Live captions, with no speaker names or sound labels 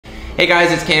Hey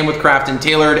guys, it's Cam with Craft and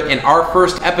Tailored. In our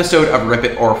first episode of Rip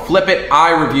It or Flip It,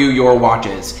 I review your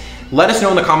watches. Let us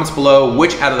know in the comments below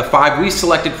which out of the 5 we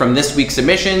selected from this week's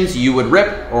submissions you would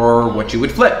rip or what you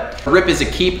would flip. Rip is a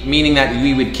keep, meaning that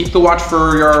we would keep the watch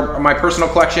for my personal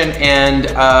collection, and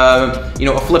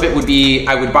a flip it would be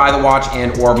I would buy the watch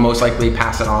and or most likely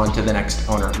pass it on to the next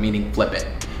owner, meaning flip it.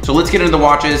 So let's get into the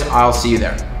watches. I'll see you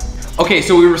there. Okay,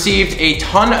 so we received a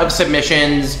ton of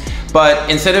submissions, but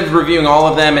instead of reviewing all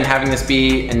of them and having this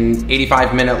be an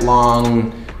 85-minute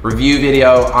long review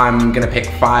video, I'm gonna pick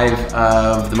 5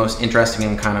 of the most interesting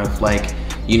and kind of like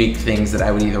unique things that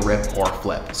I would either rip or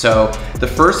flip. So the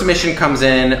first submission comes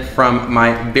in from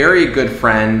my very good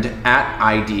friend at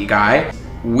ID Guy.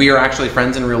 We are actually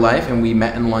friends in real life and we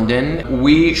met in London.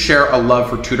 We share a love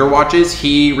for Tudor watches.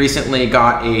 He recently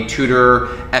got a Tudor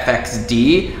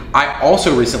FXD. I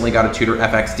also recently got a Tudor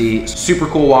FXD. Super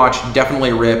cool watch,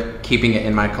 definitely rip, keeping it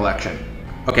in my collection.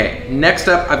 Okay, next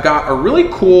up, I've got a really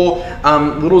cool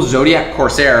little Zodiac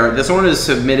Corsair. This one is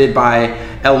submitted by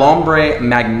El Hombre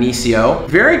Magnesio.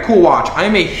 Very cool watch. I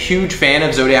am a huge fan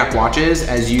of Zodiac watches,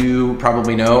 as you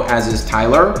probably know, as is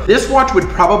Tyler. This watch would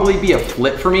probably be a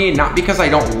flip for me, not because I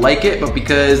don't like it, but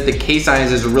because the case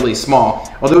size is really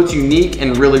small. Although it's unique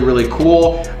and really, really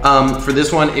cool, for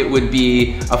this one, it would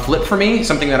be a flip for me,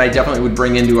 something that I definitely would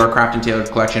bring into our Craft and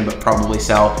Tailored collection, but probably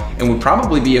sell, and would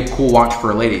probably be a cool watch for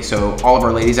a lady. So all of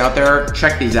our ladies out there,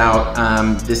 check these out.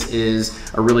 This is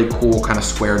a really cool kind of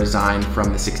square design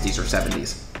from the 60s or 70s.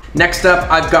 Next up,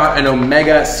 I've got an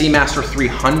Omega Seamaster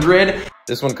 300.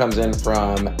 This one comes in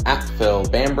from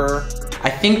 @PhilBamber. I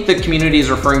think the community is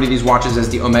referring to these watches as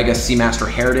the Omega Seamaster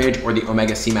Heritage or the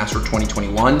Omega Seamaster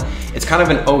 2021. It's kind of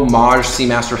an homage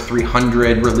Seamaster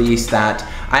 300 release that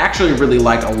I actually really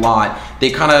like a lot. They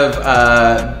kind of,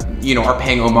 are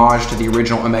paying homage to the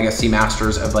original Omega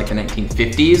Seamasters of like the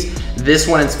 1950s. This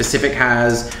one in specific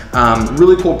has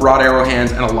really cool broad arrow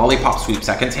hands and a lollipop sweep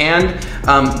seconds hand.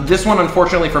 This one,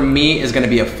 unfortunately for me, is gonna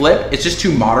be a flip. It's just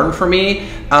too modern for me.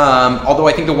 Although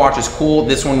I think the watch is cool,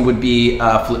 this one would be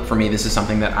a flip for me. This is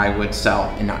something that I would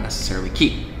sell and not necessarily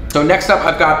keep. So next up,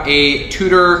 I've got a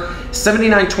Tudor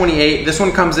 7928. This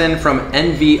one comes in from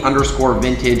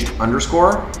NV_vintage_.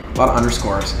 A lot of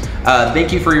underscores.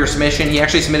 Thank you for your submission. He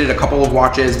actually submitted a couple of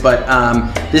watches, but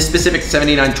this specific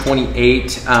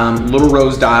 7928 little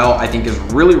rose dial I think is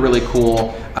really, really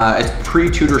cool. It's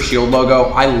pre-Tudor Shield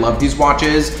logo. I love these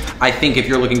watches. I think if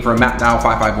you're looking for a matte dial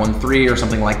 5513 or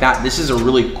something like that, this is a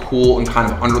really cool and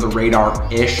kind of under the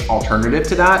radar-ish alternative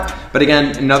to that. But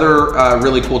again, another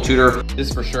really cool Tudor.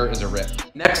 This for sure is a rip.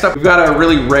 Next up, we've got a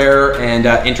really rare and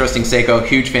interesting Seiko.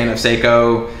 Huge fan of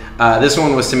Seiko. This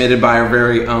one was submitted by our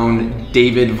very own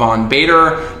David Von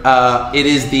Bader. It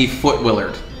is the Foot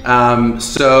Willard.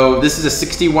 So this is a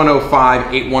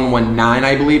 6105-8119,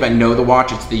 I believe. I know the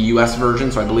watch, it's the US version,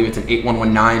 so I believe it's an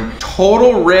 8119.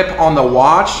 Total rip on the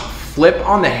watch, flip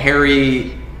on the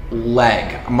hairy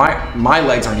leg. My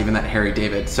legs aren't even that hairy,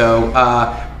 David. So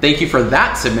thank you for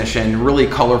that submission. Really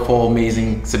colorful,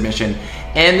 amazing submission.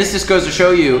 And this just goes to show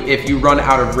you, if you run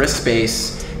out of wrist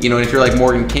space, and if you're like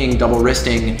Morgan King, double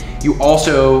wristing, you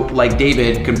also, like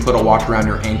David, can put a watch around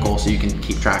your ankle so you can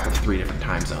keep track of 3 different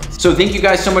time zones. So thank you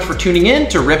guys so much for tuning in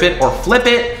to Rip It or Flip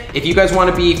It. If you guys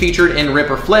want to be featured in Rip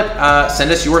or Flip,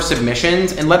 send us your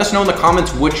submissions and let us know in the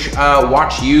comments which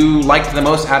watch you liked the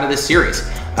most out of this series.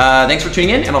 Thanks for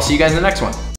tuning in, and I'll see you guys in the next one.